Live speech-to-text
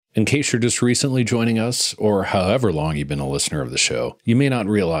In case you're just recently joining us, or however long you've been a listener of the show, you may not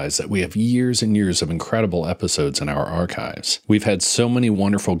realize that we have years and years of incredible episodes in our archives. We've had so many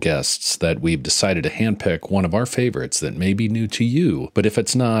wonderful guests that we've decided to handpick one of our favorites that may be new to you, but if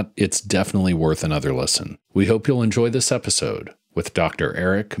it's not, it's definitely worth another listen. We hope you'll enjoy this episode with Dr.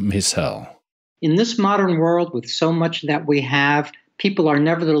 Eric Maisel. In this modern world, with so much that we have, people are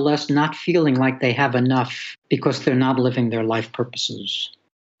nevertheless not feeling like they have enough because they're not living their life purposes.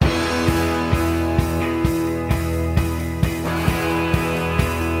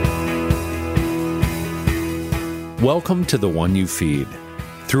 Welcome to The One You Feed.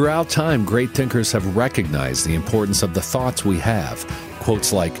 Throughout time, great thinkers have recognized the importance of the thoughts we have.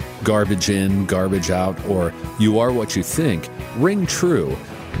 Quotes like garbage in, garbage out, or you are what you think ring true.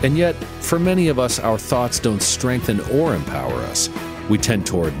 And yet, for many of us, our thoughts don't strengthen or empower us. We tend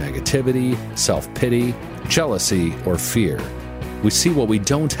toward negativity, self-pity, jealousy, or fear. We see what we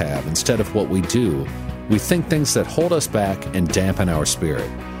don't have instead of what we do. We think things that hold us back and dampen our spirit.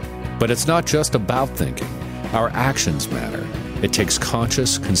 But it's not just about thinking. Our actions matter. It takes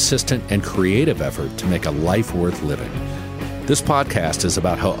conscious, consistent, and creative effort to make a life worth living. This podcast is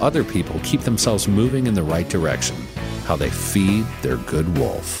about how other people keep themselves moving in the right direction, how they feed their good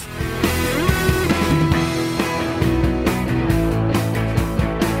wolf.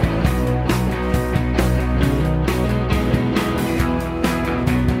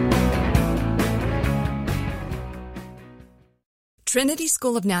 Trinity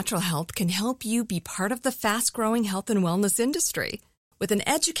School of Natural Health can help you be part of the fast-growing health and wellness industry. With an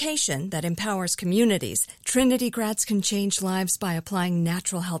education that empowers communities, Trinity grads can change lives by applying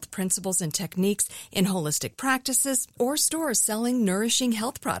natural health principles and techniques in holistic practices or stores selling nourishing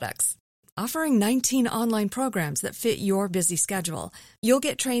health products. Offering 19 online programs that fit your busy schedule, you'll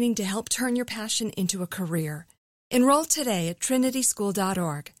get training to help turn your passion into a career. Enroll today at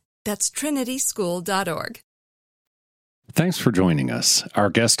trinityschool.org. That's trinityschool.org. Thanks for joining us. Our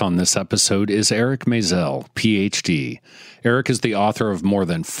guest on this episode is Eric Maisel, Ph.D. Eric is the author of more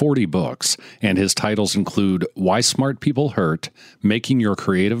than 40 books, and his titles include Why Smart People Hurt, Making Your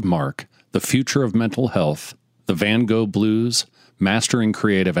Creative Mark, The Future of Mental Health, The Van Gogh Blues, Mastering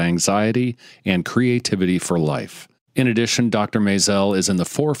Creative Anxiety, and Creativity for Life. In addition, Dr. Maisel is in the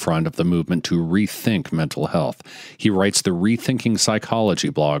forefront of the movement to rethink mental health. He writes the Rethinking Psychology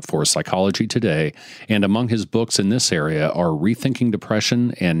blog for Psychology Today, and among his books in this area are Rethinking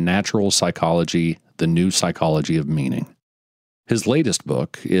Depression and Natural Psychology, The New Psychology of Meaning. His latest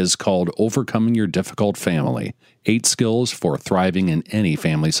book is called Overcoming Your Difficult Family, 8 Skills for Thriving in Any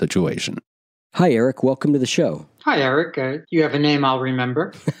Family Situation. Hi, Eric. Welcome to the show. Hi, Eric. You have a name I'll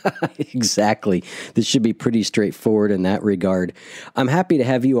remember. Exactly. This should be pretty straightforward in that regard. I'm happy to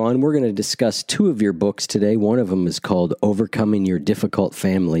have you on. We're going to discuss 2 of your books today. One of them is called Overcoming Your Difficult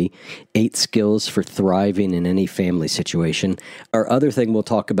Family, 8 Skills for Thriving in Any Family Situation. Our other thing we'll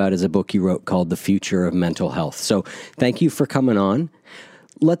talk about is a book you wrote called The Future of Mental Health. So thank you for coming on.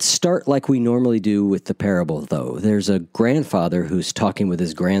 Let's start like we normally do with the parable, though. There's a grandfather who's talking with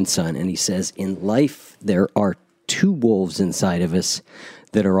his grandson, and he says, in life, there are 2 wolves inside of us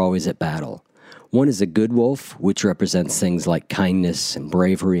that are always at battle. One is a good wolf, which represents things like kindness and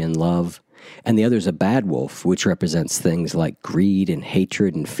bravery and love. And the other is a bad wolf, which represents things like greed and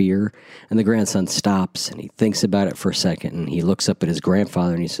hatred and fear. And the grandson stops and he thinks about it for a second, and he looks up at his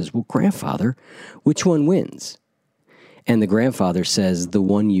grandfather and he says, well, grandfather, which one wins? And the grandfather says, the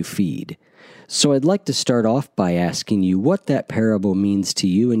one you feed. So I'd like to start off by asking you what that parable means to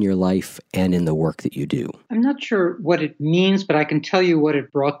you in your life and in the work that you do. I'm not sure what it means, but I can tell you what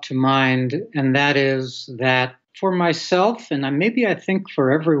it brought to mind, and that is that for myself, and maybe I think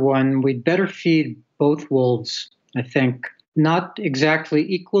for everyone, we'd better feed both wolves, I think. Not exactly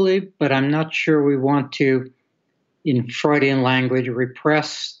equally, but I'm not sure we want to, in Freudian language,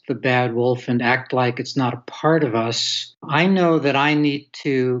 repress the bad wolf and act like it's not a part of us. I know that I need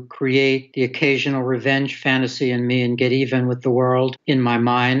to create the occasional revenge fantasy in me and get even with the world in my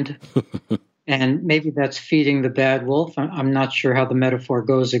mind. And maybe that's feeding the bad wolf. I'm not sure how the metaphor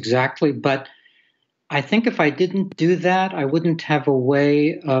goes exactly, but I think if I didn't do that, I wouldn't have a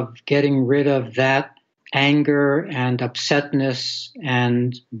way of getting rid of that anger and upsetness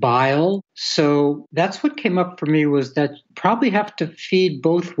and bile. So that's what came up for me, was that probably have to feed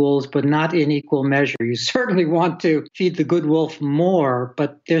both wolves, but not in equal measure. You certainly want to feed the good wolf more,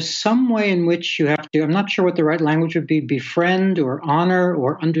 but there's some way in which you have to, I'm not sure what the right language would be, befriend or honor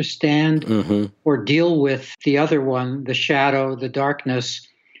or understand or deal with the other one, the shadow, the darkness,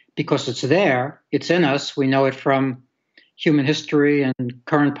 because it's there, it's in us. We know it from human history and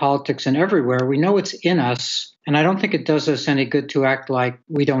current politics and everywhere. We know it's in us. And I don't think it does us any good to act like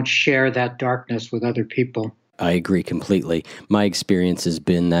we don't share that darkness with other people. I agree completely. My experience has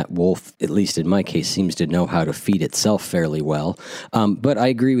been that wolf, at least in my case, seems to know how to feed itself fairly well. But I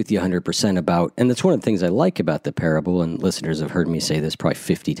agree with you 100% about, and that's one of the things I like about the parable, and listeners have heard me say this probably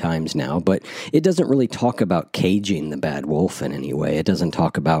 50 times now, but it doesn't really talk about caging the bad wolf in any way. It doesn't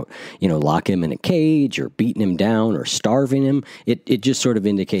talk about, lock him in a cage or beating him down or starving him. It just sort of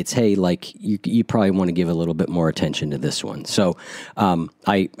indicates, hey, like you probably want to give a little bit more attention to this one. So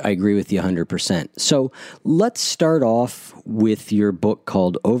I agree with you 100%. So let's start off with your book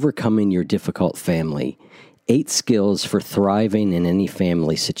called Overcoming Your Difficult Family, 8 Skills for Thriving in Any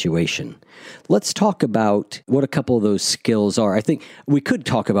Family Situation. Let's talk about what a couple of those skills are. I think we could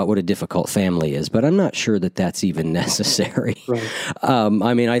talk about what a difficult family is, but I'm not sure that that's even necessary. Right.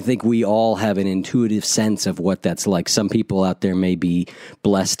 I think we all have an intuitive sense of what that's like. Some people out there may be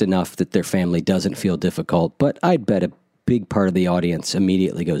blessed enough that their family doesn't feel difficult, but I'd bet a big part of the audience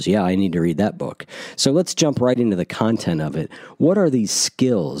immediately goes, yeah, I need to read that book. So let's jump right into the content of it. What are these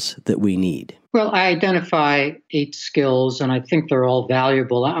skills that we need? Well, I identify 8 skills, and I think they're all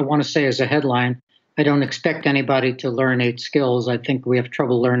valuable. I want to say as a headline, I don't expect anybody to learn 8 skills. I think we have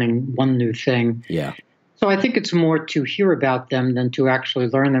trouble learning one new thing. Yeah. So I think it's more to hear about them than to actually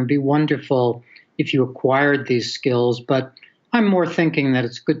learn them. It'd be wonderful if you acquired these skills, but I'm more thinking that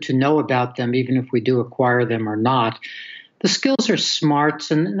it's good to know about them, even if we do acquire them or not. The skills are smarts,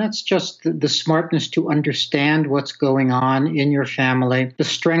 and that's just the smartness to understand what's going on in your family, the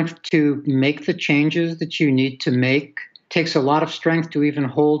strength to make the changes that you need to make. It takes a lot of strength to even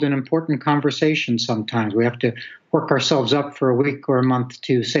hold an important conversation sometimes. We have to work ourselves up for a week or a month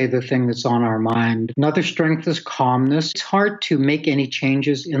to say the thing that's on our mind. Another strength is calmness. It's hard to make any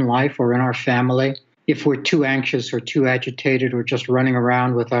changes in life or in our family if we're too anxious or too agitated or just running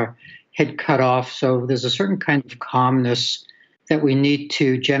around with our head cut off. So there's a certain kind of calmness that we need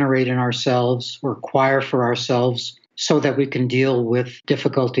to generate in ourselves or acquire for ourselves so that we can deal with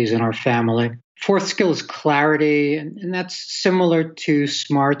difficulties in our family. 4th skill is clarity, and that's similar to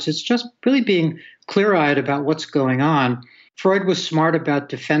smarts. It's just really being clear-eyed about what's going on. Freud was smart about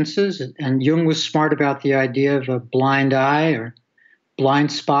defenses, and Jung was smart about the idea of a blind eye or blind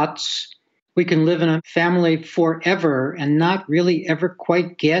spots. We can live in a family forever and not really ever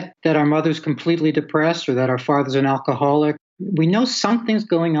quite get that our mother's completely depressed or that our father's an alcoholic. We know something's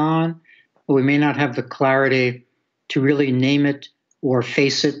going on, but we may not have the clarity to really name it or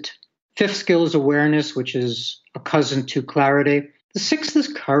face it. 5th skill is awareness, which is a cousin to clarity. The 6th is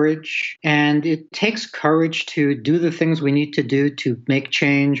courage, and it takes courage to do the things we need to do to make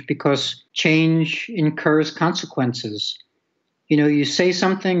change because change incurs consequences. You say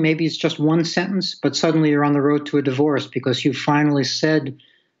something, maybe it's just one sentence, but suddenly you're on the road to a divorce because you finally said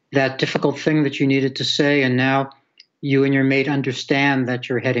that difficult thing that you needed to say, and now you and your mate understand that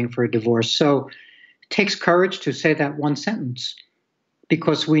you're heading for a divorce. So it takes courage to say that one sentence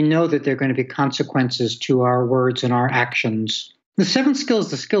because we know that there are going to be consequences to our words and our actions. The 7th skill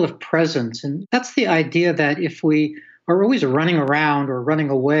is the skill of presence, and that's the idea that if we are always running around or running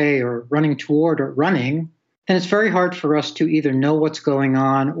away or running toward or running, then it's very hard for us to either know what's going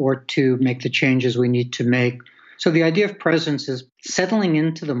on or to make the changes we need to make. So the idea of presence is settling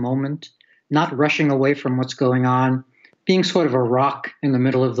into the moment, not rushing away from what's going on, being sort of a rock in the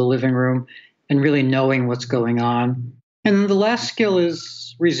middle of the living room and really knowing what's going on. And then the last skill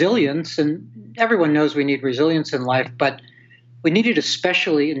is resilience. And everyone knows we need resilience in life, but we need it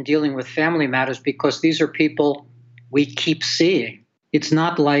especially in dealing with family matters because these are people we keep seeing. It's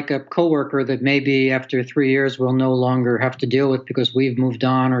not like a coworker that maybe after 3 years we'll no longer have to deal with because we've moved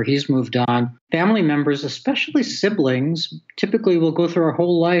on or he's moved on. Family members, especially siblings, typically will go through our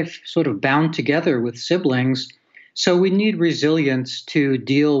whole life sort of bound together with siblings. So we need resilience to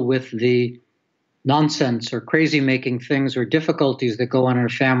deal with the nonsense or crazy-making things or difficulties that go on in a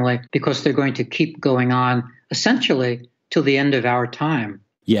family because they're going to keep going on essentially till the end of our time.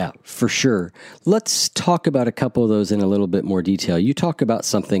 Yeah, for sure. Let's talk about a couple of those in a little bit more detail. You talk about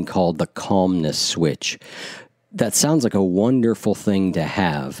something called the calmness switch. That sounds like a wonderful thing to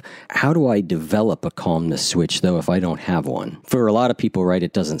have. How do I develop a calmness switch, though, if I don't have one? For a lot of people, right,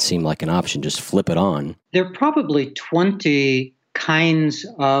 it doesn't seem like an option. Just flip it on. There are probably 20 kinds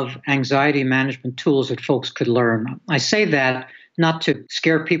of anxiety management tools that folks could learn. I say that not to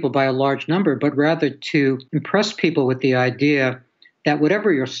scare people by a large number, but rather to impress people with the idea that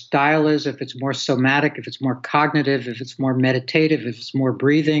whatever your style is, if it's more somatic, if it's more cognitive, if it's more meditative, if it's more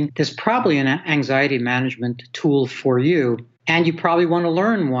breathing, there's probably an anxiety management tool for you. And you probably want to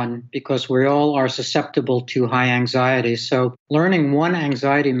learn one because we all are susceptible to high anxiety. So learning one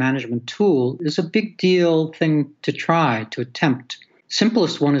anxiety management tool is a big deal thing to try, to attempt.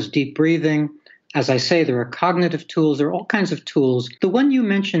 Simplest one is deep breathing. As I say, there are cognitive tools. There are all kinds of tools. The one you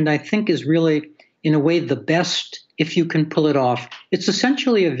mentioned, I think, is really, in a way, the best if you can pull it off. It's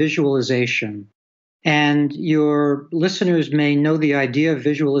essentially a visualization. And your listeners may know the idea of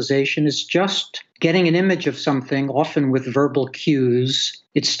visualization is just getting an image of something, often with verbal cues.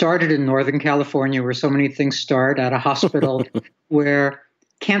 It started in Northern California, where so many things start, at a hospital where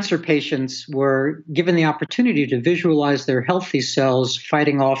cancer patients were given the opportunity to visualize their healthy cells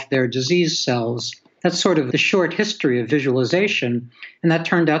fighting off their disease cells. That's sort of the short history of visualization, and that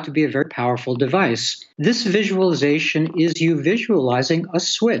turned out to be a very powerful device. This visualization is you visualizing a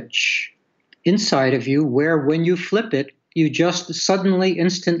switch inside of you where when you flip it, you just suddenly,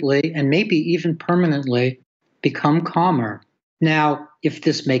 instantly, and maybe even permanently become calmer. Now, if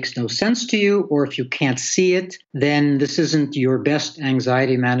this makes no sense to you, or if you can't see it, then this isn't your best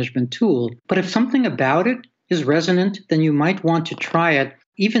anxiety management tool. But if something about it is resonant, then you might want to try it,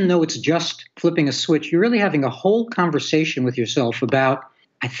 even though it's just flipping a switch. You're really having a whole conversation with yourself about,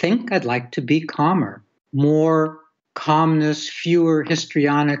 I think I'd like to be calmer, more calmness, fewer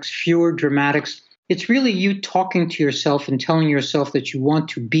histrionics, fewer dramatics. It's really you talking to yourself and telling yourself that you want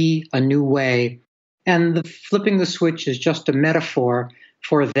to be a new way. And the flipping the switch is just a metaphor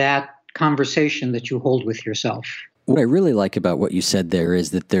for that conversation that you hold with yourself. What I really like about what you said there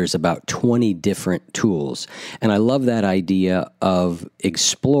is that there's about 20 different tools. And I love that idea of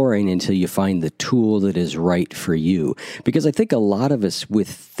exploring until you find the tool that is right for you. Because I think a lot of us with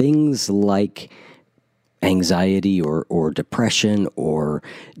things like anxiety or depression or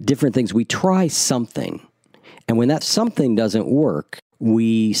different things, we try something. And when that something doesn't work,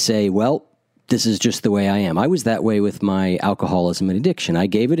 we say, well, this is just the way I am. I was that way with my alcoholism and addiction. I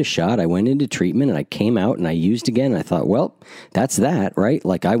gave it a shot. I went into treatment and I came out and I used again. And I thought, well, that's that, right?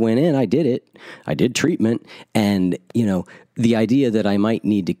 Like I went in, I did it. I did treatment. And, you know, the idea that I might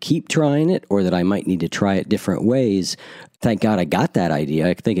need to keep trying it or that I might need to try it different ways, thank God I got that idea.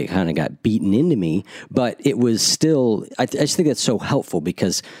 I think it kind of got beaten into me, but it was still, I just think that's so helpful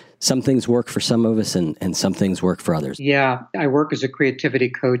because some things work for some of us and some things work for others. Yeah, I work as a creativity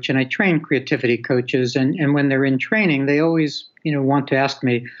coach and I train creativity coaches. And when they're in training, they always, want to ask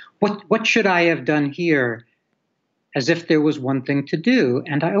me, what should I have done here? As if there was one thing to do.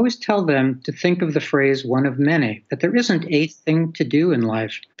 And I always tell them to think of the phrase one of many, that there isn't a thing to do in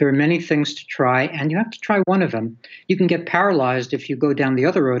life. There are many things to try, and you have to try one of them. You can get paralyzed if you go down the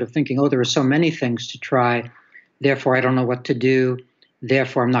other road of thinking, oh, there are so many things to try, therefore I don't know what to do,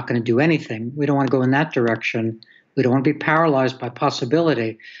 therefore I'm not going to do anything. We don't want to go in that direction. We don't want to be paralyzed by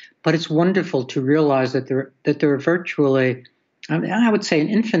possibility. But it's wonderful to realize that there are virtually, I would say, an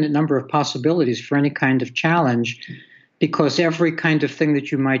infinite number of possibilities for any kind of challenge, because every kind of thing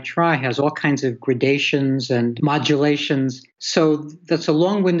that you might try has all kinds of gradations and modulations. So that's a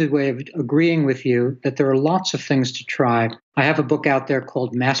long-winded way of agreeing with you that there are lots of things to try. I have a book out there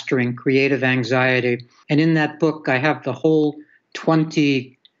called Mastering Creative Anxiety. And in that book, I have the whole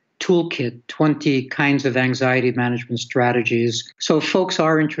 20 toolkit, 20 kinds of anxiety management strategies. So if folks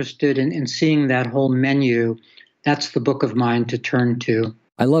are interested in seeing that whole menu, that's the book of mine to turn to.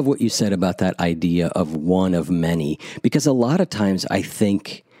 I love what you said about that idea of one of many, because a lot of times I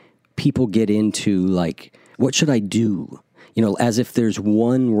think people get into like, what should I do? As if there's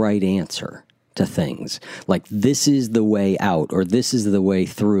one right answer to things. Like this is the way out or this is the way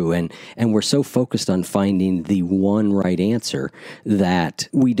through. And we're so focused on finding the one right answer that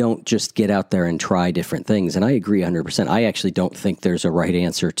we don't just get out there and try different things. And I agree 100%. I actually don't think there's a right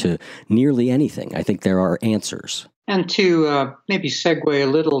answer to nearly anything. I think there are answers. And to maybe segue a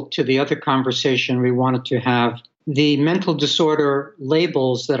little to the other conversation we wanted to have, the mental disorder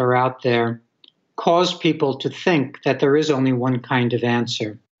labels that are out there cause people to think that there is only one kind of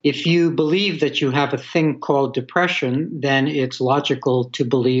answer. If you believe that you have a thing called depression, then it's logical to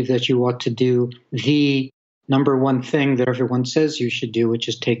believe that you ought to do the number one thing that everyone says you should do, which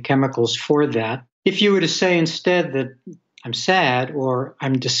is take chemicals for that. If you were to say instead that I'm sad or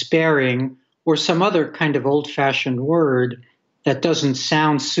I'm despairing or some other kind of old-fashioned word that doesn't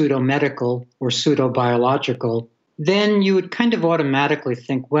sound pseudo-medical or pseudo-biological, then you would kind of automatically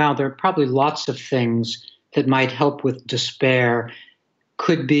think, wow, there are probably lots of things that might help with despair.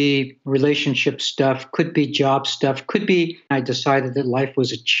 Could be relationship stuff, could be job stuff, could be I decided that life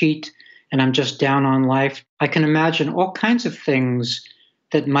was a cheat and I'm just down on life. I can imagine all kinds of things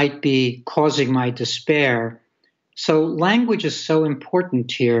that might be causing my despair. So language is so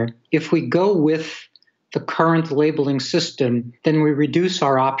important here. If we go with the current labeling system, then we reduce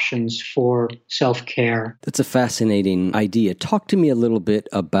our options for self-care. That's a fascinating idea. Talk to me a little bit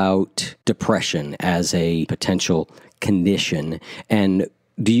about depression as a potential condition. And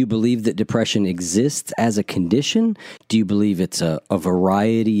do you believe that depression exists as a condition? Do you believe it's a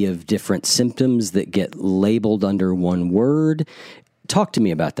variety of different symptoms that get labeled under one word? Talk to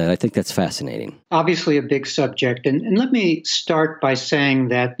me about that. I think that's fascinating. Obviously a big subject. And let me start by saying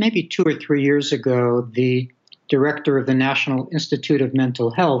that maybe 2 or 3 years ago, the director of the National Institute of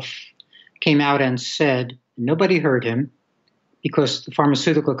Mental Health came out and said, nobody heard him because the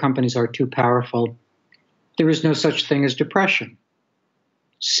pharmaceutical companies are too powerful, there is no such thing as depression,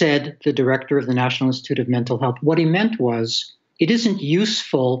 said the director of the National Institute of Mental Health. What he meant was, it isn't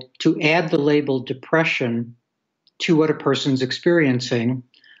useful to add the label depression to what a person's experiencing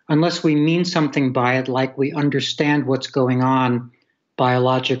unless we mean something by it, like we understand what's going on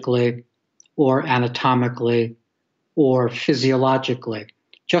biologically or anatomically or physiologically.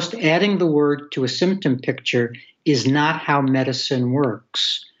 Just adding the word to a symptom picture is not how medicine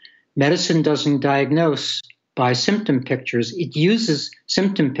works. Medicine doesn't diagnose by symptom pictures. It uses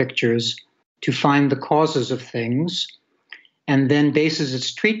symptom pictures to find the causes of things and then bases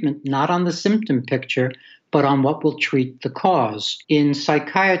its treatment not on the symptom picture, but on what will treat the cause. In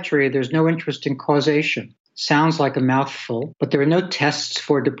psychiatry, there's no interest in causation. Sounds like a mouthful, but there are no tests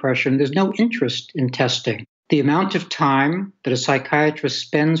for depression. There's no interest in testing. The amount of time that a psychiatrist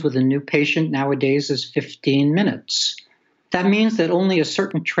spends with a new patient nowadays is 15 minutes. That means that only a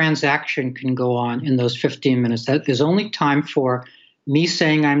certain transaction can go on in those 15 minutes. That there's only time for me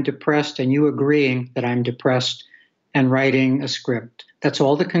saying I'm depressed and you agreeing that I'm depressed and writing a script. That's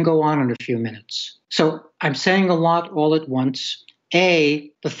all that can go on in a few minutes. So I'm saying a lot all at once.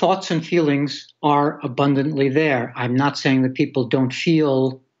 A, the thoughts and feelings are abundantly there. I'm not saying that people don't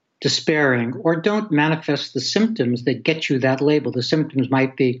feel despairing or don't manifest the symptoms that get you that label. The symptoms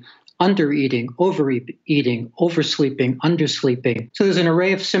might be undereating, overeating, oversleeping, undersleeping. So there's an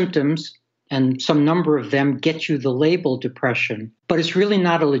array of symptoms, and some number of them get you the label depression. But it's really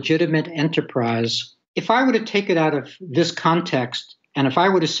not a legitimate enterprise. If I were to take it out of this context, and if I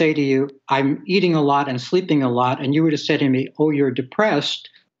were to say to you, I'm eating a lot and sleeping a lot, and you were to say to me, oh, you're depressed,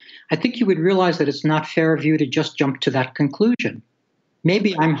 I think you would realize that it's not fair of you to just jump to that conclusion.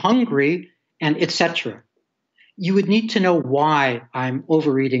 Maybe I'm hungry and etc. You would need to know why I'm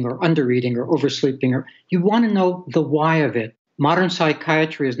overeating or undereating or oversleeping, or you want to know the why of it. Modern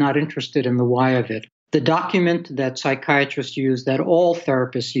psychiatry is not interested in the why of it. The document that psychiatrists use, that all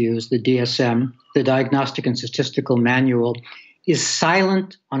therapists use, the DSM, the Diagnostic and Statistical Manual, is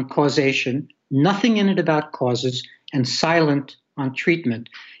silent on causation, nothing in it about causes, and silent on treatment.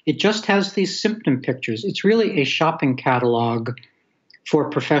 It just has these symptom pictures. It's really a shopping catalog for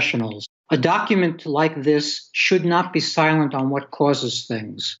professionals. A document like this should not be silent on what causes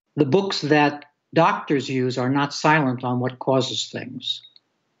things. The books that doctors use are not silent on what causes things.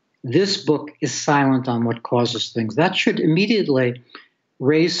 This book is silent on what causes things. That should immediately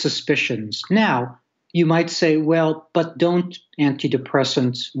raise suspicions. Now, you might say, well, but don't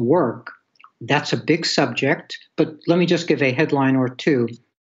antidepressants work? That's a big subject, but let me just give a headline or two.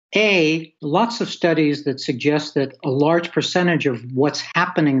 A, lots of studies that suggest that a large percentage of what's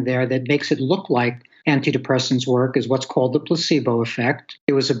happening there that makes it look like antidepressants work is what's called the placebo effect.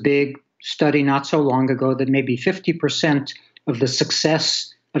 There was a big study not so long ago that maybe 50% of the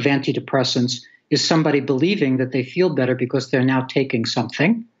success of antidepressants is somebody believing that they feel better because they're now taking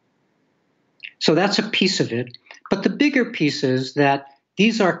something. So that's a piece of it. But the bigger piece is that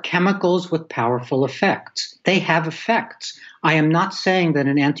these are chemicals with powerful effects. They have effects. I am not saying that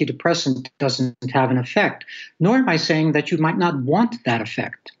an antidepressant doesn't have an effect, nor am I saying that you might not want that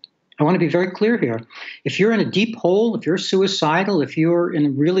effect. I want to be very clear here. If you're in a deep hole, if you're suicidal, if you're in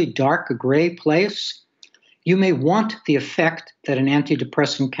a really dark, gray place, you may want the effect that an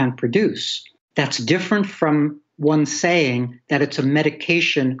antidepressant can produce. That's different from one saying that it's a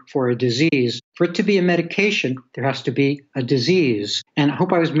medication for a disease. For it to be a medication, there has to be a disease. And I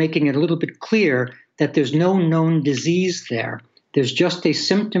hope I was making it a little bit clear that there's no known disease there. There's just a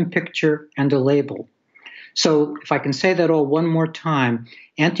symptom picture and a label. So if I can say that all one more time,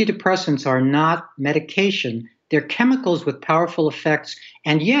 antidepressants are not medication. They're chemicals with powerful effects.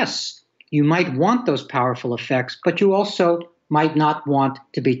 And yes, you might want those powerful effects, but you also might not want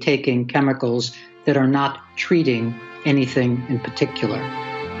to be taking chemicals that are not treating anything in particular.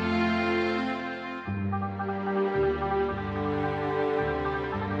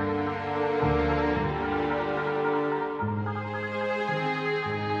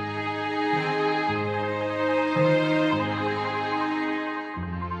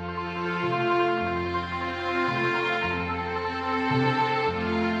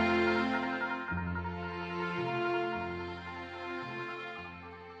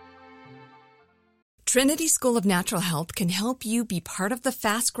 Trinity School of Natural Health can help you be part of the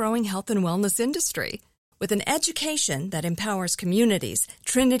fast-growing health and wellness industry. With an education that empowers communities,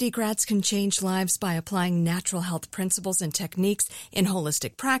 Trinity grads can change lives by applying natural health principles and techniques in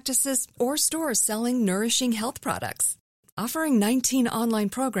holistic practices or stores selling nourishing health products. Offering 19 online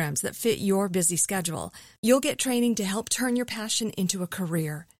programs that fit your busy schedule, you'll get training to help turn your passion into a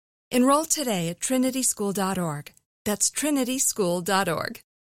career. Enroll today at trinityschool.org. That's trinityschool.org.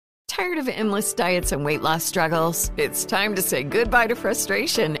 Tired of endless diets and weight loss struggles? It's time to say goodbye to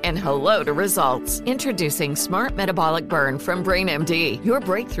frustration and hello to results. Introducing Smart Metabolic Burn from BrainMD, your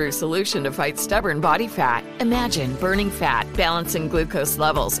breakthrough solution to fight stubborn body fat. Imagine burning fat, balancing glucose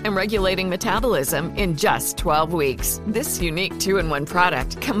levels, and regulating metabolism in just 12 weeks. This unique 2-in-1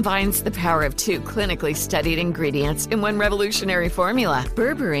 product combines the power of 2 clinically studied ingredients in one revolutionary formula.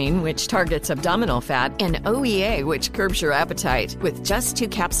 Berberine, which targets abdominal fat, and OEA, which curbs your appetite. With just 2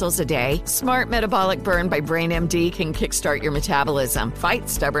 capsules a day, Smart Metabolic Burn by BrainMD can kickstart your metabolism, fight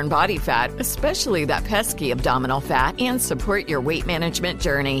stubborn body fat, especially that pesky abdominal fat, and support your weight management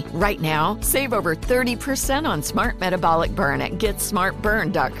journey. Right now, save over 30% on Smart Metabolic Burn at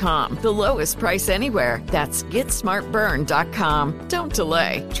GetSmartBurn.com. The lowest price anywhere. That's GetSmartBurn.com. Don't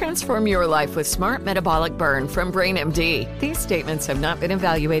delay. Transform your life with Smart Metabolic Burn from BrainMD. These statements have not been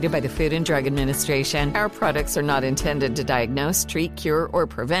evaluated by the Food and Drug Administration. Our products are not intended to diagnose, treat, cure, or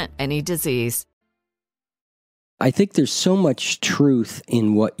prevent any disease. I think there's so much truth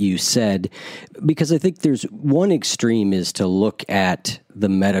in what you said, because I think there's one extreme is to look at the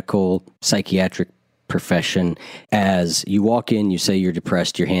medical psychiatric profession as you walk in, you say you're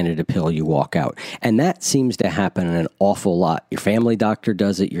depressed, you're handed a pill, you walk out. And that seems to happen an awful lot. Your family doctor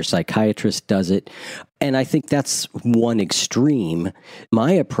does it, your psychiatrist does it. And I think that's one extreme.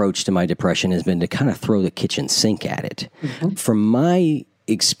 My approach to my depression has been to kind of throw the kitchen sink at it. Mm-hmm. From my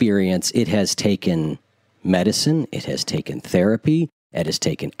experience, it has taken medicine, it has taken therapy, it has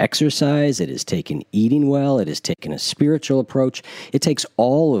taken exercise, it has taken eating well, it has taken a spiritual approach. It takes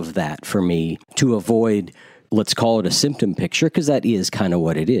all of that for me to avoid, let's call it a symptom picture, because that is kind of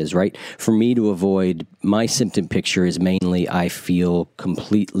what it is, right? For me to avoid, my symptom picture is mainly I feel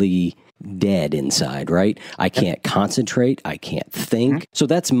completely dead inside, right? I can't concentrate. I can't think. So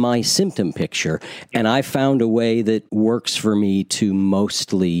that's my symptom picture. And I found a way that works for me to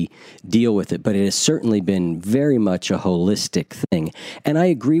mostly deal with it. But it has certainly been very much a holistic thing. And I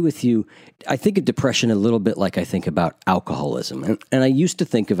agree with you. I think of depression a little bit like I think about alcoholism. And I used to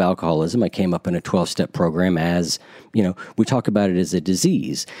think of alcoholism. I came up in a 12-step program as, we talk about it as a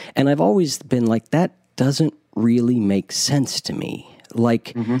disease. And I've always been like, that doesn't really make sense to me.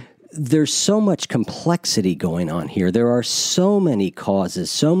 Like, there's so much complexity going on here. There are so many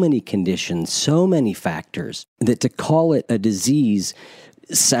causes, so many conditions, so many factors that to call it a disease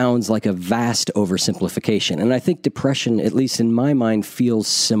sounds like a vast oversimplification. And I think depression, at least in my mind, feels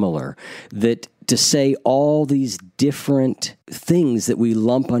similar. That to say all these different things that we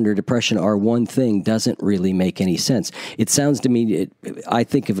lump under depression are one thing doesn't really make any sense. It sounds to me, I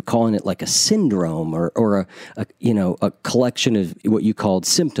think of calling it like a syndrome or a collection of what you called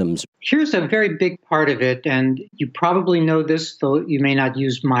symptoms. Here's a very big part of it, and you probably know this, though you may not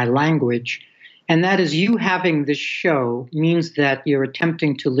use my language, and that is you having this show means that you're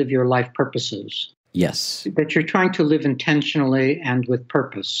attempting to live your life purposes. Yes. That you're trying to live intentionally and with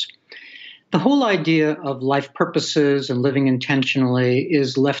purpose. The whole idea of life purposes and living intentionally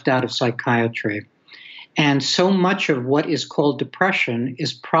is left out of psychiatry. And so much of what is called depression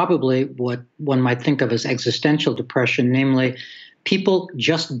is probably what one might think of as existential depression, namely people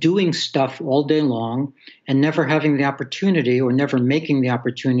just doing stuff all day long and never having the opportunity or never making the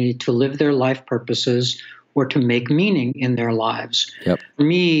opportunity to live their life purposes or to make meaning in their lives. Yep. For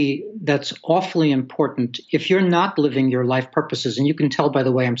me, that's awfully important. If you're not living your life purposes, and you can tell by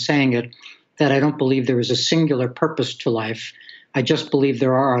the way I'm saying it, that I don't believe there is a singular purpose to life. I just believe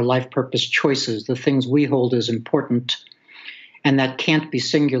there are our life purpose choices, the things we hold as important. And that can't be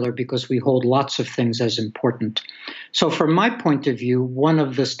singular because we hold lots of things as important. So from my point of view, one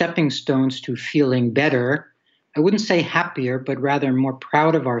of the stepping stones to feeling better, I wouldn't say happier, but rather more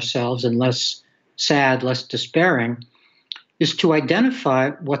proud of ourselves and less sad, less despairing, is to identify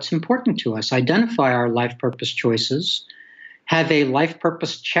what's important to us, identify our life purpose choices, have a life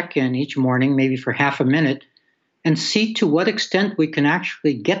purpose check-in each morning, maybe for half a minute, and see to what extent we can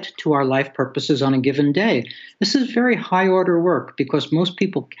actually get to our life purposes on a given day. This is very high-order work because most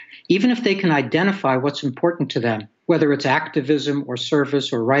people, even if they can identify what's important to them, whether it's activism or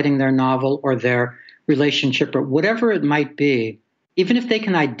service or writing their novel or their relationship or whatever it might be, even if they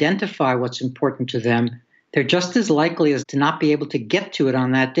can identify what's important to them, they're just as likely as to not be able to get to it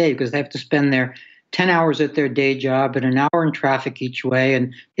on that day because they have to spend their 10 hours at their day job and an hour in traffic each way,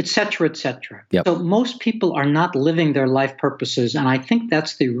 and et cetera, et cetera. Yep. So most people are not living their life purposes. And I think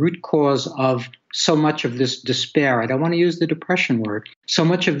that's the root cause of so much of this despair. I don't want to use the depression word. So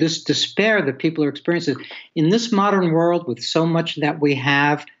much of this despair that people are experiencing. In this modern world, with so much that we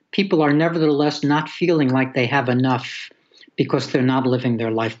have, people are nevertheless not feeling like they have enough because they're not living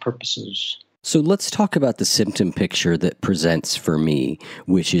their life purposes. So let's talk about the symptom picture that presents for me,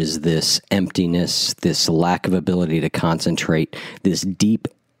 which is this emptiness, this lack of ability to concentrate, this deep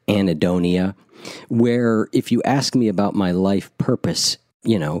anhedonia, where if you ask me about my life purpose,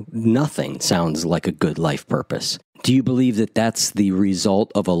 nothing sounds like a good life purpose. Do you believe that that's the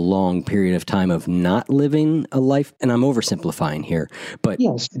result of a long period of time of not living a life? And I'm oversimplifying here, but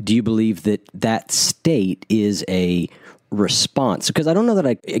yes. Do you believe that that state is a response? Because I don't know that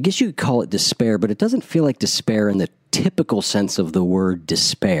I guess you could call it despair, but it doesn't feel like despair in the typical sense of the word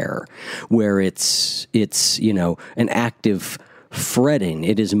despair, where it's an active fretting.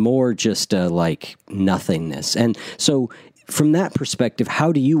 It is more just like nothingness. And so from that perspective,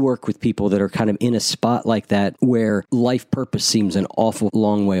 how do you work with people that are kind of in a spot like that where life purpose seems an awful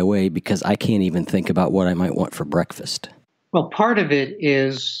long way away because I can't even think about what I might want for breakfast? Well, part of it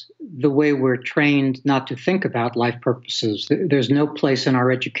is the way we're trained not to think about life purposes. There's no place in our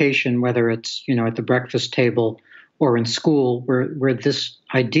education, whether it's, at the breakfast table or in school, where this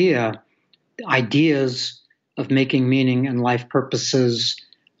ideas of making meaning and life purposes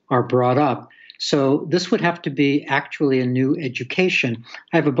are brought up. So this would have to be actually a new education.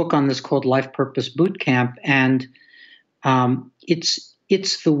 I have a book on this called Life Purpose Boot Camp, and it's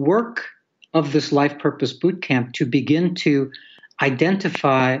the work of this Life Purpose Boot Camp to begin to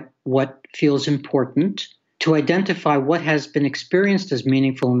identify what feels important, to identify what has been experienced as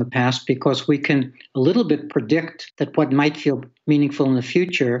meaningful in the past, because we can a little bit predict that what might feel meaningful in the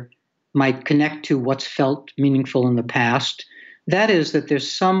future might connect to what's felt meaningful in the past. That is, that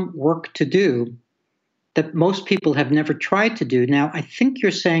there's some work to do that most people have never tried to do. Now, I think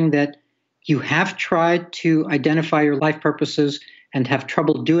you're saying that you have tried to identify your life purposes and have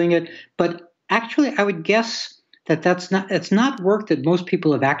trouble doing it, but actually I would guess that it's not work that most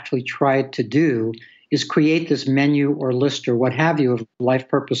people have actually tried to do, is create this menu or list or what have you of life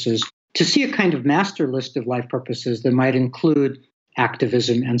purposes. To see a kind of master list of life purposes that might include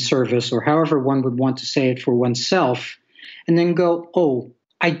activism and service, or however one would want to say it for oneself, and then go, oh,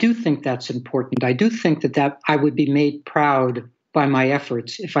 I do think that's important. I do think that I would be made proud by my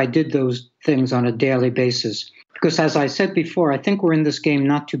efforts if I did those things on a daily basis. Because as I said before, I think we're in this game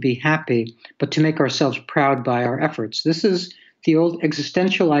not to be happy, but to make ourselves proud by our efforts. This is the old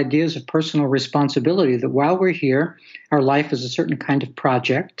existential ideas of personal responsibility, that while we're here, our life is a certain kind of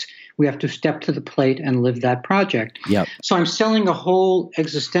project. We have to step to the plate and live that project. Yep. So I'm selling a whole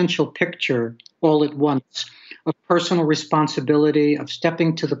existential picture all at once of personal responsibility, of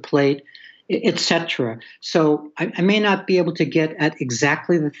stepping to the plate, etc. So I may not be able to get at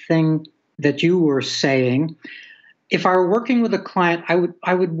exactly the thing that you were saying. If I were working with a client,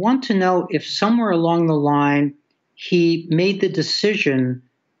 I would want to know if somewhere along the line he made the decision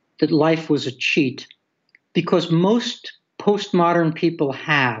that life was a cheat, because most postmodern people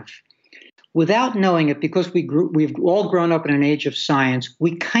have. Without knowing it, because we've all grown up in an age of science,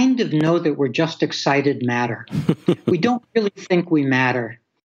 we kind of know that we're just excited matter. We don't really think we matter.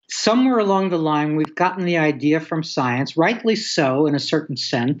 Somewhere along the line, we've gotten the idea from science, rightly so in a certain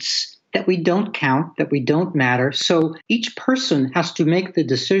sense, that we don't count, that we don't matter. So each person has to make the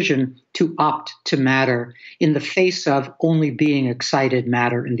decision to opt to matter in the face of only being excited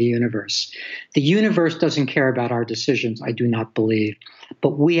matter in the universe. The universe doesn't care about our decisions, I do not believe,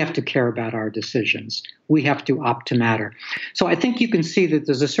 but we have to care about our decisions. We have to opt to matter. So I think you can see that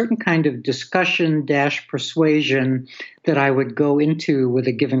there's a certain kind of discussion-persuasion that I would go into with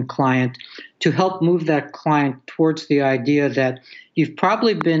a given client to help move that client towards the idea that you've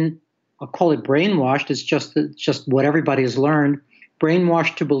probably been, I'll call it brainwashed. It's just what everybody has learned.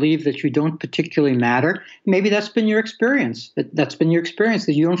 Brainwashed to believe that you don't particularly matter. Maybe that's been your experience. That's been your experience,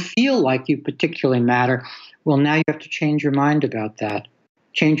 that you don't feel like you particularly matter. Well, now you have to change your mind about that.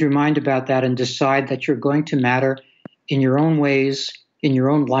 Change your mind about that and decide that you're going to matter in your own ways, in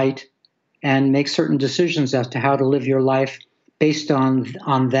your own light, and make certain decisions as to how to live your life based on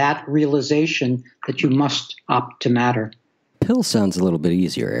that realization that you must opt to matter. Pill sounds a little bit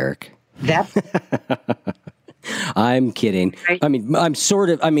easier, Eric. I'm kidding.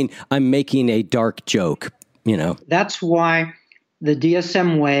 I'm making a dark joke, That's why the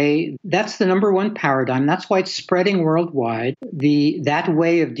DSM way, that's the number one paradigm. That's why it's spreading worldwide. That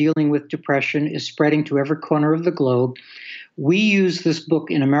way of dealing with depression is spreading to every corner of the globe. We use this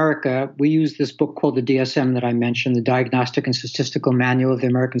book in America. We use this book called the DSM that I mentioned, the Diagnostic and Statistical Manual of the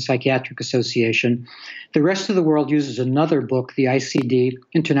American Psychiatric Association. The rest of the world uses another book, the ICD,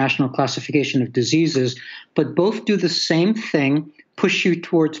 International Classification of Diseases, but both do the same thing, push you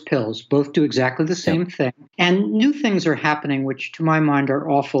towards pills. Both do exactly the same thing. And new things are happening, which to my mind are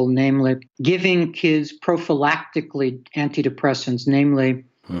awful, namely giving kids prophylactically antidepressants, namely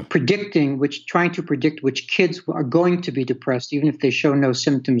trying to predict which kids are going to be depressed, even if they show no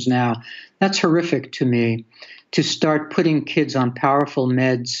symptoms now. That's horrific to me, to start putting kids on powerful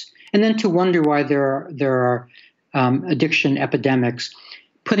meds and then to wonder why there are addiction epidemics.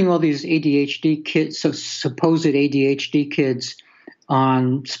 Putting all these ADHD kids, so supposed ADHD kids,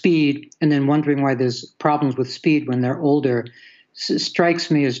 on speed and then wondering why there's problems with speed when they're older strikes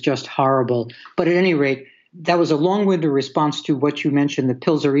me as just horrible. But at any rate, that was a long-winded response to what you mentioned, the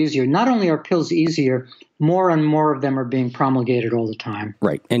pills are easier. Not only are pills easier, more and more of them are being promulgated all the time.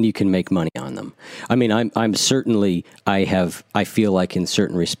 Right, and you can make money on them. I mean, I'm certainly, I feel like in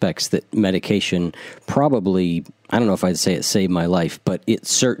certain respects that medication probably, I don't know if I'd say it saved my life, but it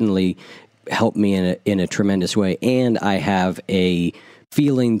certainly helped me in a tremendous way. And I have a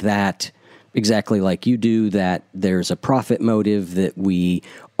feeling that, exactly like you do, that there's a profit motive, that we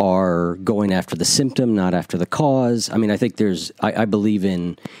are going after the symptom, not after the cause. I mean, I think I believe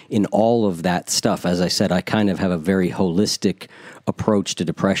in all of that stuff. As I said, I kind of have a very holistic approach to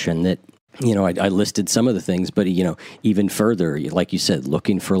depression that, I listed some of the things, but, even further, like you said,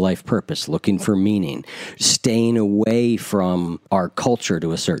 looking for life purpose, looking for meaning, staying away from our culture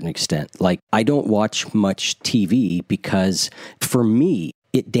to a certain extent. Like, I don't watch much TV because, for me,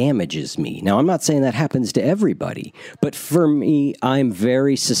 it damages me. Now, I'm not saying that happens to everybody, but for me, I'm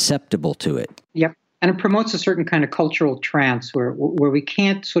very susceptible to it. Yep. And it promotes a certain kind of cultural trance where we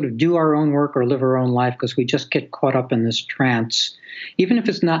can't sort of do our own work or live our own life because we just get caught up in this trance. Even if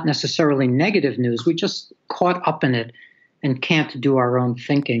it's not necessarily negative news, we just caught up in it and can't do our own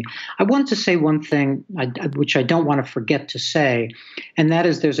thinking. I want to say one thing, which I don't want to forget to say, and that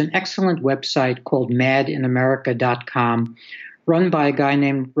is there's an excellent website called madinamerica.com run by a guy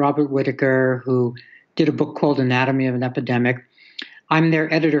named Robert Whitaker, who did a book called Anatomy of an Epidemic. I'm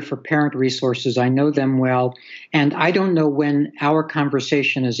their editor for Parent Resources. I know them well. And I don't know when our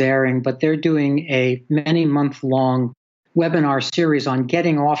conversation is airing, but they're doing a many-month-long webinar series on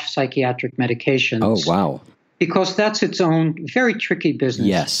getting off psychiatric medications. Oh, wow. Because that's its own very tricky business.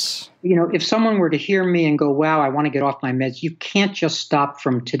 Yes. If someone were to hear me and go, wow, I want to get off my meds, you can't just stop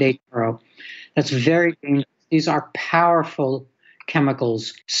from today, tomorrow. That's very dangerous. These are powerful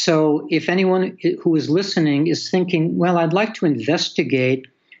chemicals. So if anyone who is listening is thinking, well, I'd like to investigate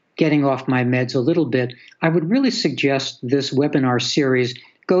getting off my meds a little bit, I would really suggest this webinar series.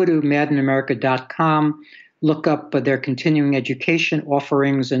 Go to madinamerica.com, look up their continuing education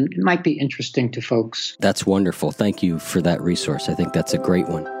offerings, and it might be interesting to folks. That's wonderful. Thank you for that resource. I think that's a great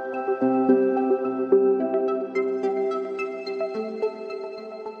one.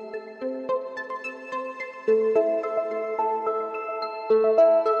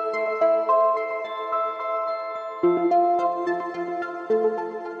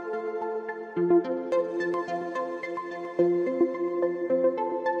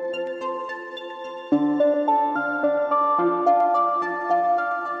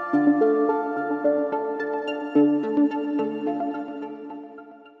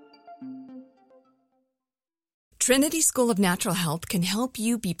 Trinity School of Natural Health can help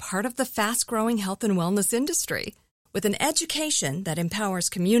you be part of the fast-growing health and wellness industry. With an education that empowers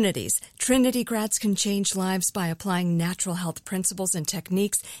communities, Trinity grads can change lives by applying natural health principles and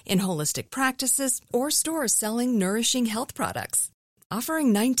techniques in holistic practices or stores selling nourishing health products.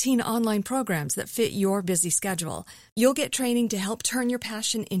 Offering 19 online programs that fit your busy schedule, you'll get training to help turn your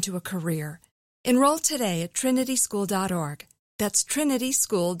passion into a career. Enroll today at trinityschool.org. That's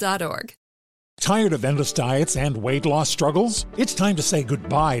trinityschool.org. Tired of endless diets and weight loss struggles? It's time to say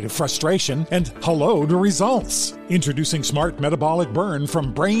goodbye to frustration and hello to results. Introducing Smart Metabolic Burn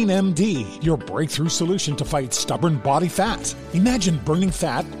from Brain MD, your breakthrough solution to fight stubborn body fat. Imagine burning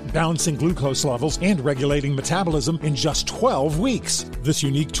fat, balancing glucose levels, and regulating metabolism in just 12 weeks. This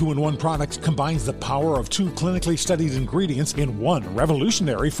unique 2-in-1 product combines the power of 2 clinically studied ingredients in one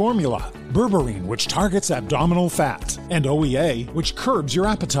revolutionary formula. Berberine, which targets abdominal fat, and OEA, which curbs your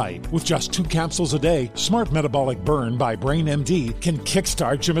appetite. With just 2 capsules a day, Smart Metabolic Burn by Brain MD can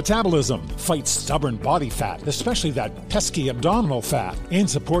kickstart your metabolism, fight stubborn body fat, especially that pesky abdominal fat, and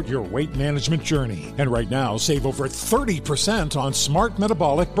support your weight management journey. And right now, save over 30% on Smart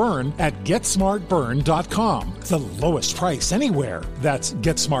Metabolic Burn at GetSmartBurn.com. The lowest price anywhere. That's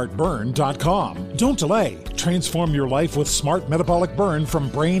GetSmartBurn.com. Don't delay. Transform your life with Smart Metabolic Burn from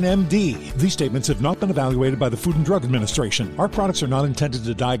Brain MD. These statements have not been evaluated by the Food and Drug Administration. Our products are not intended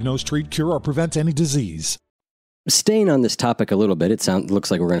to diagnose, treat, cure, or prevent any disease. Staying on this topic a little bit, looks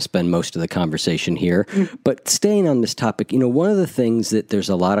like we're going to spend most of the conversation here, but staying on this topic, one of the things that there's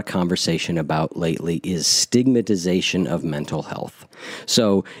a lot of conversation about lately is stigmatization of mental health.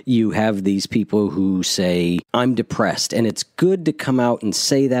 So you have these people who say, I'm depressed, and it's good to come out and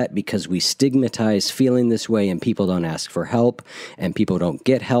say that because we stigmatize feeling this way and people don't ask for help and people don't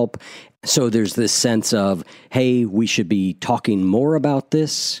get help. So there's this sense of, hey, we should be talking more about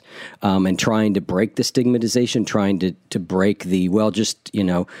this and trying to break the stigmatization, trying to break the,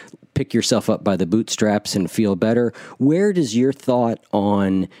 pick yourself up by the bootstraps and feel better. Where does your thought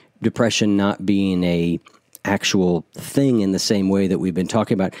on depression not being a actual thing in the same way that we've been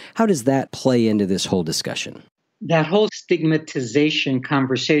talking about, how does that play into this whole discussion? That whole stigmatization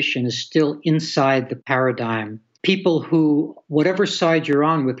conversation is still inside the paradigm. People who, whatever side you're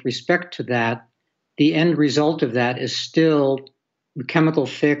on with respect to that, the end result of that is still the chemical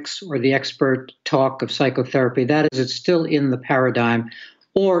fix or the expert talk of psychotherapy. That is, it's still in the paradigm.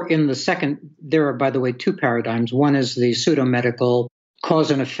 Or in the second, there are, by the way, two paradigms. One is the pseudo-medical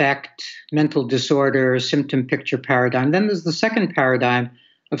cause and effect, mental disorder, symptom picture paradigm. Then there's the second paradigm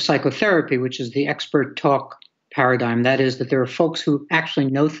of psychotherapy, which is the expert talk paradigm. That is, that there are folks who actually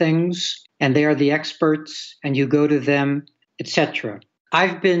know things and they are the experts and you go to them, etc.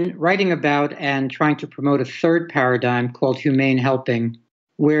 I've been writing about and trying to promote a third paradigm called humane helping,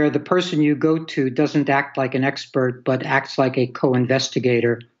 where the person you go to doesn't act like an expert, but acts like a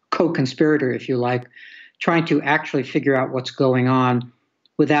co-investigator, co-conspirator, if you like, trying to actually figure out what's going on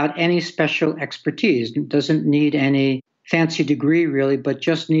without any special expertise. It doesn't need any fancy degree, really, but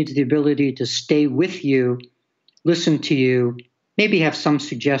just needs the ability to stay with you, listen to you, maybe have some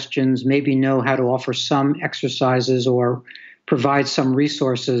suggestions, maybe know how to offer some exercises or provide some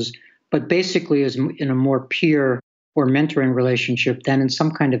resources, but basically is in a more peer or mentoring relationship than in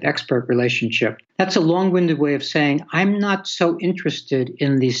some kind of expert relationship. That's a long-winded way of saying I'm not so interested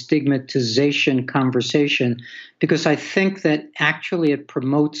in the stigmatization conversation because I think that actually it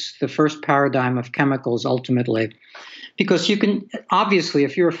promotes the first paradigm of chemicals ultimately. Because you can, obviously,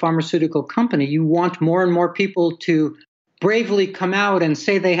 if you're a pharmaceutical company, you want more and more people to bravely come out and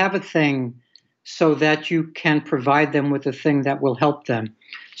say they have a thing so that you can provide them with a thing that will help them.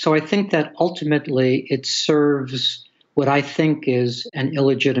 So I think that ultimately it serves what I think is an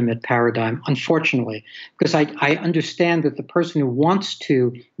illegitimate paradigm, unfortunately, because I understand that the person who wants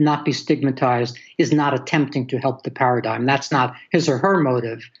to not be stigmatized is not attempting to help the paradigm. That's not his or her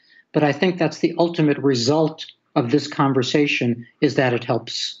motive. But I think that's the ultimate result of this conversation is that it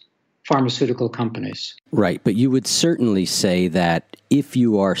helps pharmaceutical companies. Right. But you would certainly say that if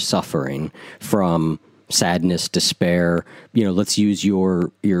you are suffering from sadness, despair, let's use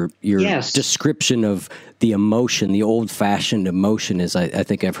your Yes. description of the emotion, the old-fashioned emotion, as I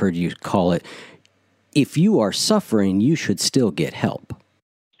think I've heard you call it. If you are suffering, you should still get help.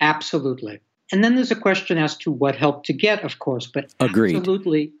 Absolutely. And then there's a question as to what help to get, of course, but Agreed.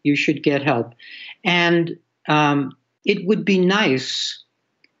 Absolutely you should get help. And it would be nice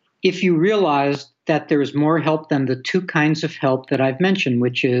if you realized that there's more help than the two kinds of help that I've mentioned,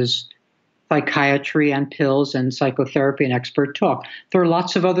 which is psychiatry and pills and psychotherapy and expert talk. There are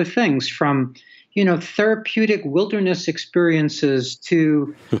lots of other things from, therapeutic wilderness experiences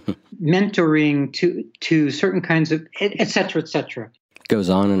to mentoring to certain kinds of, et cetera, et cetera. Goes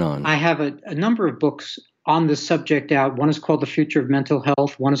on and on. I have a number of books on this subject out. One is called The Future of Mental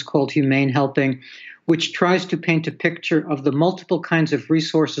Health. One is called Humane Helping, which tries to paint a picture of the multiple kinds of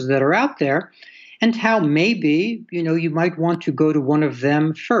resources that are out there and how maybe, you might want to go to one of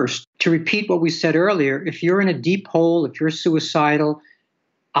them first. To repeat what we said earlier, if you're in a deep hole, if you're suicidal,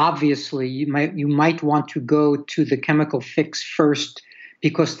 obviously you might want to go to the chemical fix first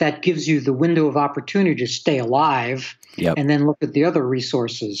because that gives you the window of opportunity to stay alive. Yep. And then look at the other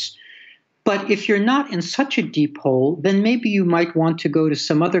resources. But if you're not in such a deep hole, then maybe you might want to go to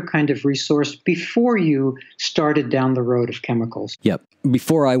some other kind of resource before you started down the road of chemicals. Yep.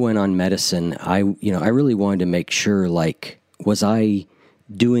 Before I went on medicine, I really wanted to make sure, was I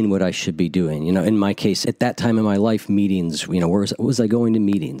doing what I should be doing? In my case, at that time in my life, meetings, was I going to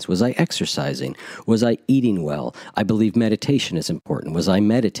meetings? Was I exercising? Was I eating well? I believe meditation is important. Was I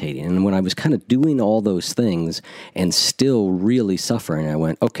meditating? And when I was kind of doing all those things and still really suffering, I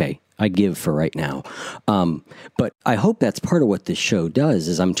went, okay, I give for right now. But I hope that's part of what this show does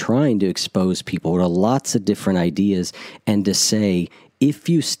is I'm trying to expose people to lots of different ideas and to say, if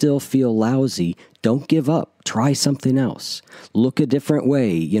you still feel lousy, don't give up. Try something else. Look a different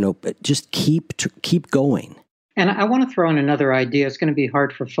way. Just keep going. And I want to throw in another idea. It's going to be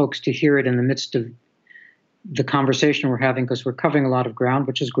hard for folks to hear it in the midst of the conversation we're having because we're covering a lot of ground,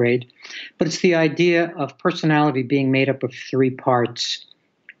 which is great. But it's the idea of personality being made up of three parts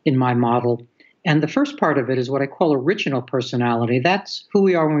in my model. And the first part of it is what I call original personality. That's who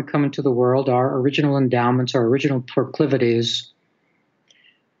we are when we come into the world, our original endowments, our original proclivities.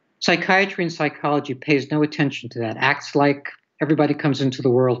 Psychiatry and psychology pays no attention to that, acts like everybody comes into the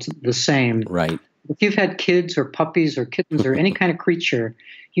world the same. Right. If you've had kids or puppies or kittens or any kind of creature,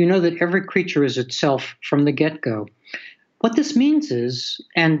 you know that every creature is itself from the get-go. What this means is,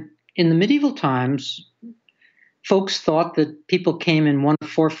 and in the medieval times, folks thought that people came in one of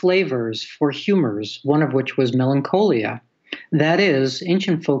four flavors, four humors, one of which was melancholia. That is,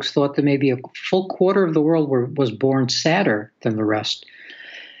 ancient folks thought that maybe a full quarter of the world was born sadder than the rest.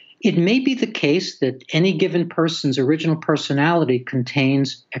 It may be the case that any given person's original personality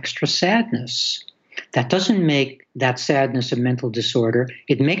contains extra sadness. That doesn't make that sadness a mental disorder.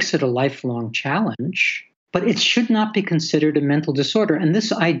 It makes it a lifelong challenge, but it should not be considered a mental disorder. And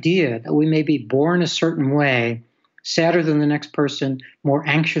this idea that we may be born a certain way, sadder than the next person, more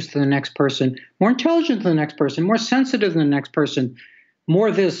anxious than the next person, more intelligent than the next person, more sensitive than the next person,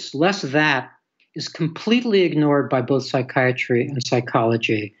 more this, less that, is completely ignored by both psychiatry and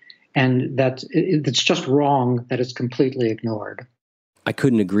psychology. And it's just wrong that it's completely ignored. I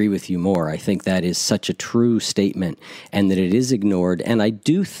couldn't agree with you more. I think that is such a true statement and that it is ignored. And I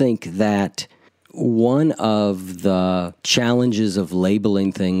do think that one of the challenges of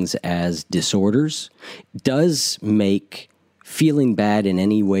labeling things as disorders does make feeling bad in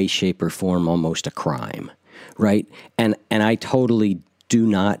any way, shape, or form almost a crime, right? And I totally do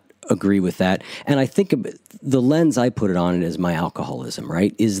not agree with that. And I think the lens I put it on is my alcoholism,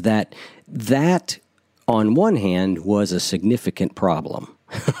 right? Is that on one hand was a significant problem,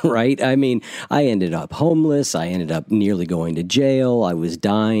 right? I mean, I ended up homeless. I ended up nearly going to jail. I was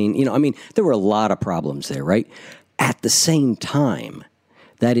dying. There were a lot of problems there, right? At the same time,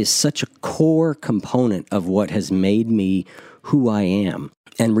 that is such a core component of what has made me who I am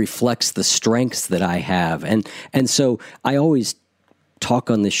and reflects the strengths that I have. And so I always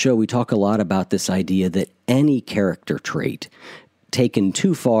talk on this show, we talk a lot about this idea that any character trait taken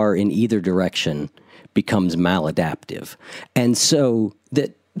too far in either direction becomes maladaptive. And so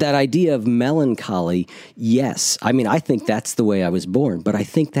that idea of melancholy, yes, I think that's the way I was born, but I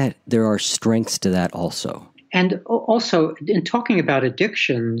think that there are strengths to that also. And also, in talking about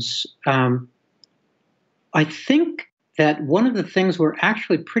addictions, I think that one of the things we're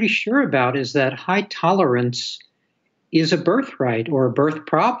actually pretty sure about is that high tolerance is a birthright or a birth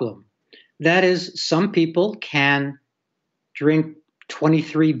problem. That is, some people can drink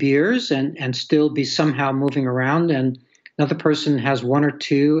 23 beers and still be somehow moving around, and another person has one or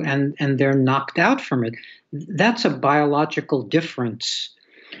two and they're knocked out from it. That's a biological difference.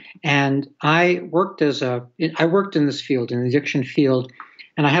 And I worked in this field, in the addiction field,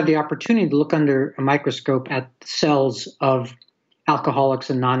 and I had the opportunity to look under a microscope at cells of alcoholics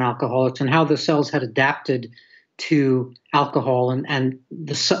and non-alcoholics and how the cells had adapted to alcohol and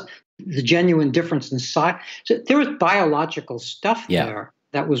the genuine difference in size. So there was biological stuff there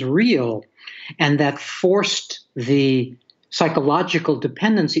that was real and that forced the psychological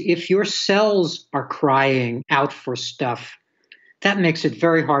dependency. If your cells are crying out for stuff, that makes it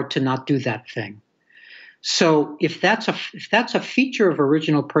very hard to not do that thing. So if that's a feature of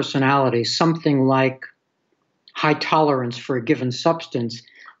original personality, something like high tolerance for a given substance,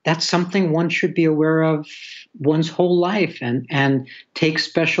 that's something one should be aware of one's whole life and take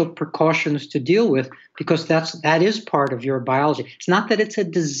special precautions to deal with, because that is part of your biology. It's not that it's a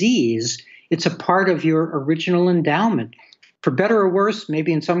disease, it's a part of your original endowment. For better or worse,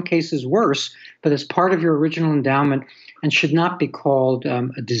 maybe in some cases worse, but it's part of your original endowment and should not be called a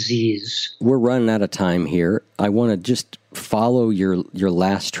disease. We're running out of time here. I want to just follow your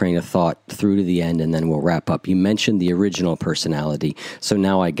last train of thought through to the end, and then we'll wrap up. You mentioned the original personality, so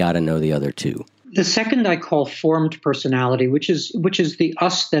now I got to know the other two. The second I call formed personality, which is the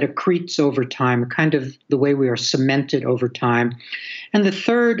us that accretes over time, kind of the way we are cemented over time. And the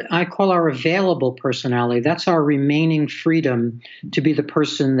third I call our available personality. That's our remaining freedom to be the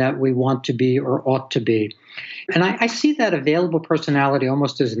person that we want to be or ought to be. And I see that available personality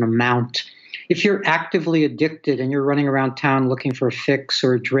almost as an amount. If you're actively addicted and you're running around town looking for a fix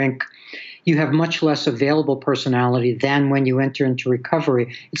or a drink, you have much less available personality than when you enter into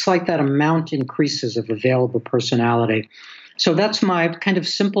recovery. It's like that amount increases of available personality. So that's my kind of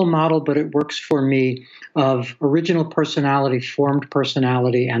simple model, but it works for me, of original personality, formed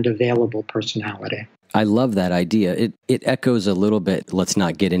personality, and available personality. I love that idea. It echoes a little bit. Let's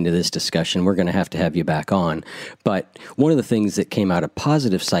not get into this discussion. We're going to have you back on. But one of the things that came out of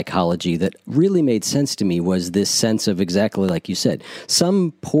positive psychology that really made sense to me was this sense of, exactly like you said,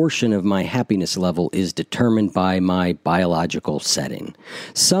 some portion of my happiness level is determined by my biological setting.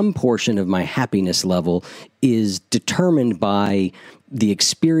 Some portion of my happiness level is determined by the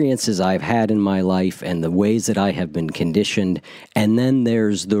experiences I've had in my life and the ways that I have been conditioned. And then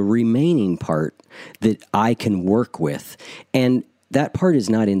there's the remaining part that I can work with. And that part is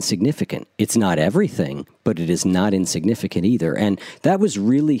not insignificant. It's not everything, but it is not insignificant either. And that was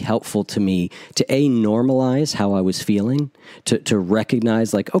really helpful to me to normalize how I was feeling, to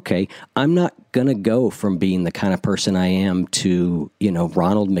recognize like, okay, I'm not going to go from being the kind of person I am to,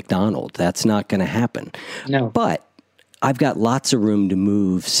 Ronald McDonald. That's not going to happen. No. But I've got lots of room to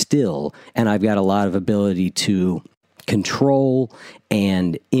move still, and I've got a lot of ability to control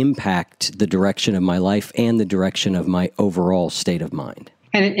and impact the direction of my life and the direction of my overall state of mind.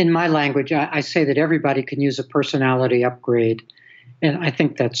 And in my language, I say that everybody can use a personality upgrade. And I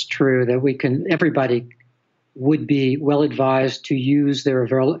think that's true, that everybody would be well advised to use their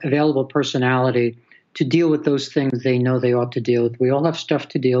available personality to deal with those things they know they ought to deal with. We all have stuff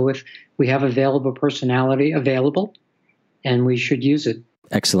to deal with. We have available personality available, and we should use it.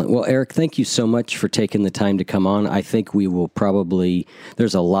 Excellent. Well, Eric, thank you so much for taking the time to come on. I think we will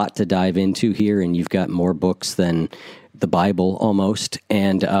there's a lot to dive into here, and you've got more books than the Bible almost.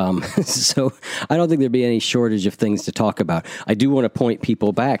 And so I don't think there'd be any shortage of things to talk about. I do want to point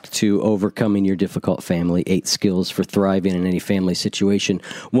people back to Overcoming Your Difficult Family, 8 Skills for Thriving in Any Family Situation.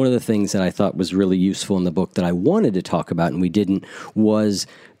 One of the things that I thought was really useful in the book that I wanted to talk about and we didn't was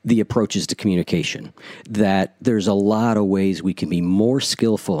the approaches to communication, that there's a lot of ways we can be more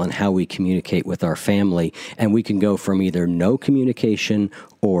skillful in how we communicate with our family, and we can go from either no communication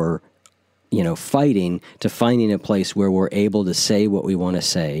or, fighting to finding a place where we're able to say what we want to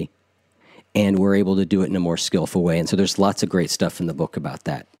say, and we're able to do it in a more skillful way. And so there's lots of great stuff in the book about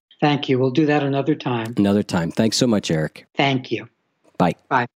that. Thank you. We'll do that another time. Another time. Thanks so much, Eric. Thank you. Bye.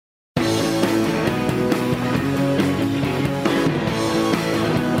 Bye.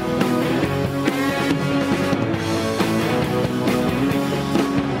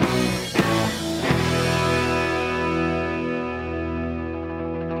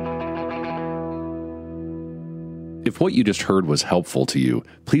 If what you just heard was helpful to you,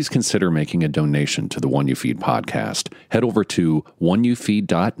 please consider making a donation to the One You Feed podcast. Head over to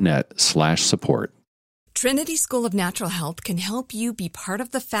oneyoufeed.net/support. Trinity School of Natural Health can help you be part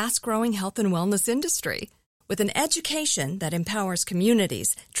of the fast-growing health and wellness industry. With an education that empowers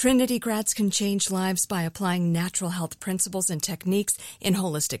communities, Trinity grads can change lives by applying natural health principles and techniques in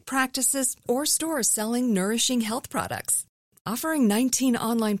holistic practices or stores selling nourishing health products. Offering 19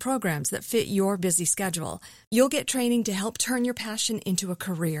 online programs that fit your busy schedule, you'll get training to help turn your passion into a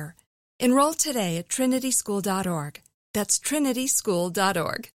career. Enroll today at trinityschool.org. That's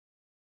trinityschool.org.